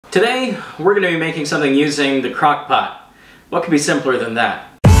Today, we're going to be making something using the crock-pot. What could be simpler than that?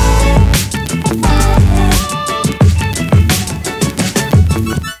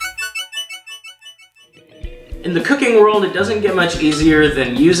 In the cooking world, it doesn't get much easier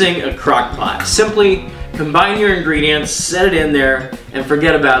than using a crock-pot. Simply combine your ingredients, set it in there, and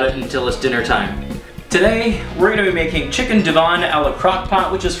forget about it until it's dinner time. Today, we're going to be making chicken Divan a la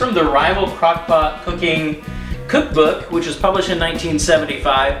crock-pot, which is from the rival Crock-Pot Cooking cookbook, which was published in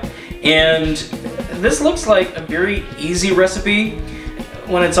 1975. And this looks like a very easy recipe.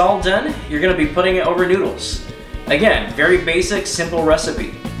 When it's all done, you're going to be putting it over noodles. Again, very basic, simple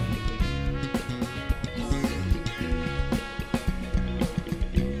recipe.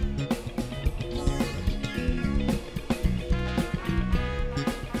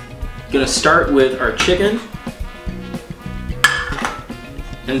 Gonna start with our chicken,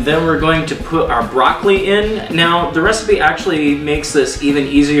 and then we're going to put our broccoli in. Now, the recipe actually makes this even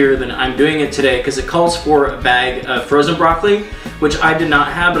easier than I'm doing it today because it calls for a bag of frozen broccoli, which I did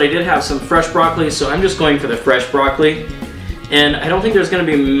not have, but I did have some fresh broccoli, so I'm just going for the fresh broccoli. And I don't think there's going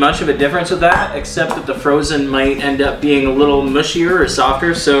to be much of a difference with that, except that the frozen might end up being a little mushier or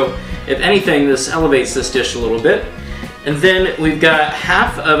softer, so if anything, this elevates this dish a little bit. And then we've got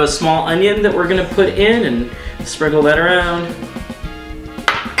half of a small onion that we're going to put in and sprinkle that around.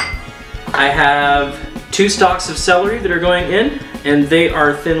 I have 2 stalks of celery that are going in, and they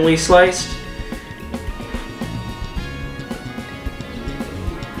are thinly sliced.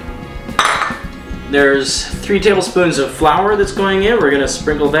 There's 3 tablespoons of flour that's going in. We're going to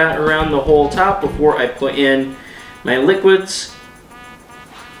sprinkle that around the whole top before I put in my liquids.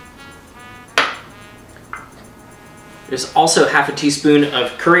 There's also half a teaspoon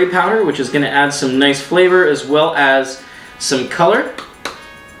of curry powder, which is going to add some nice flavor as well as some color.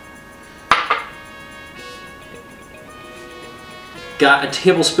 Got a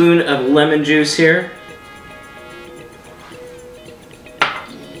tablespoon of lemon juice here.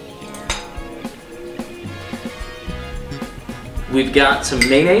 We've got some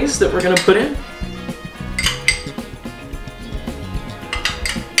mayonnaise that we're going to put in.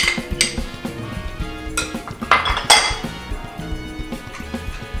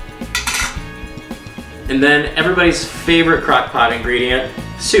 And then everybody's favorite crock-pot ingredient,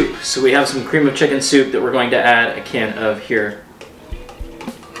 soup. So we have some cream of chicken soup that we're going to add a can of here.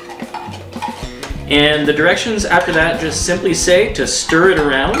 And the directions after that just simply say to stir it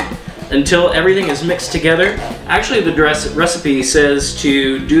around until everything is mixed together. Actually, the recipe says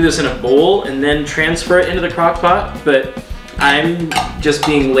to do this in a bowl and then transfer it into the crock-pot, but I'm just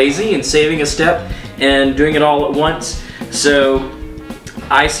being lazy and saving a step and doing it all at once. So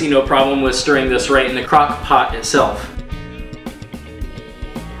I see no problem with stirring this right in the crock pot itself.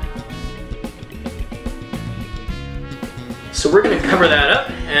 So we're going to cover that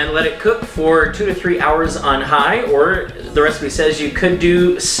up and let it cook for 2 to 3 hours on high, or the recipe says you could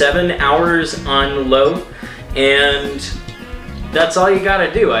do 7 hours on low, and that's all you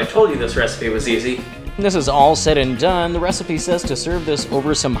gotta do. I told you this recipe was easy. This is all said and done. The recipe says to serve this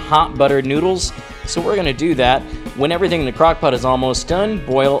over some hot buttered noodles, so we're gonna do that. When everything in the crock pot is almost done,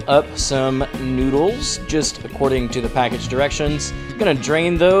 boil up some noodles, just according to the package directions. I'm gonna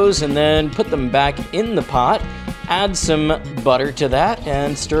drain those and then put them back in the pot, add some butter to that,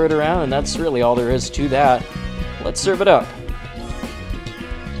 and stir it around, and that's really all there is to that. Let's serve it up.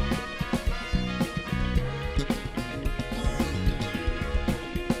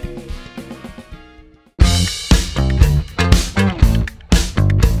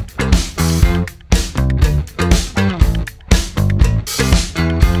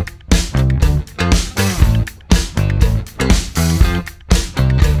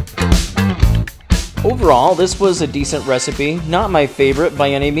 Overall, this was a decent recipe. Not my favorite by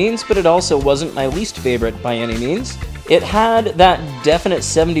any means, but it also wasn't my least favorite by any means. It had that definite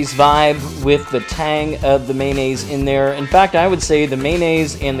 70s vibe with the tang of the mayonnaise in there. In fact, I would say the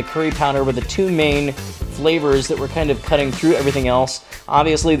mayonnaise and the curry powder were the 2 main flavors that were kind of cutting through everything else.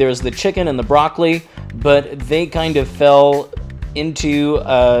 Obviously, there's the chicken and the broccoli, but they kind of fell into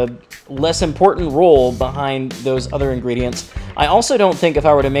a less important role behind those other ingredients. I also don't think if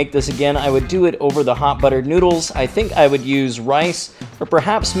I were to make this again, I would do it over the hot buttered noodles. I think I would use rice, or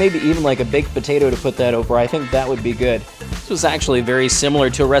perhaps maybe even like a baked potato to put that over. I think that would be good. This was actually very similar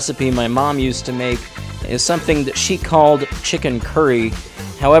to a recipe my mom used to make. It's something that she called chicken curry.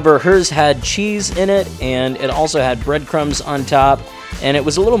 However, hers had cheese in it, and it also had breadcrumbs on top, and it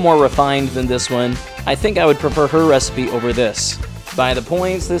was a little more refined than this one. I think I would prefer her recipe over this. By the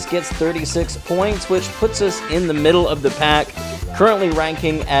points, this gets 36 points, which puts us in the middle of the pack, currently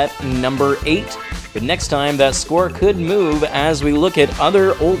ranking at number 8. But next time, that score could move as we look at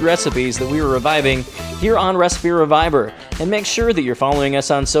other old recipes that we are reviving here on Recipe Reviver. And make sure that you're following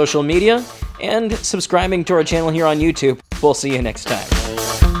us on social media and subscribing to our channel here on YouTube. We'll see you next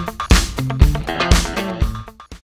time.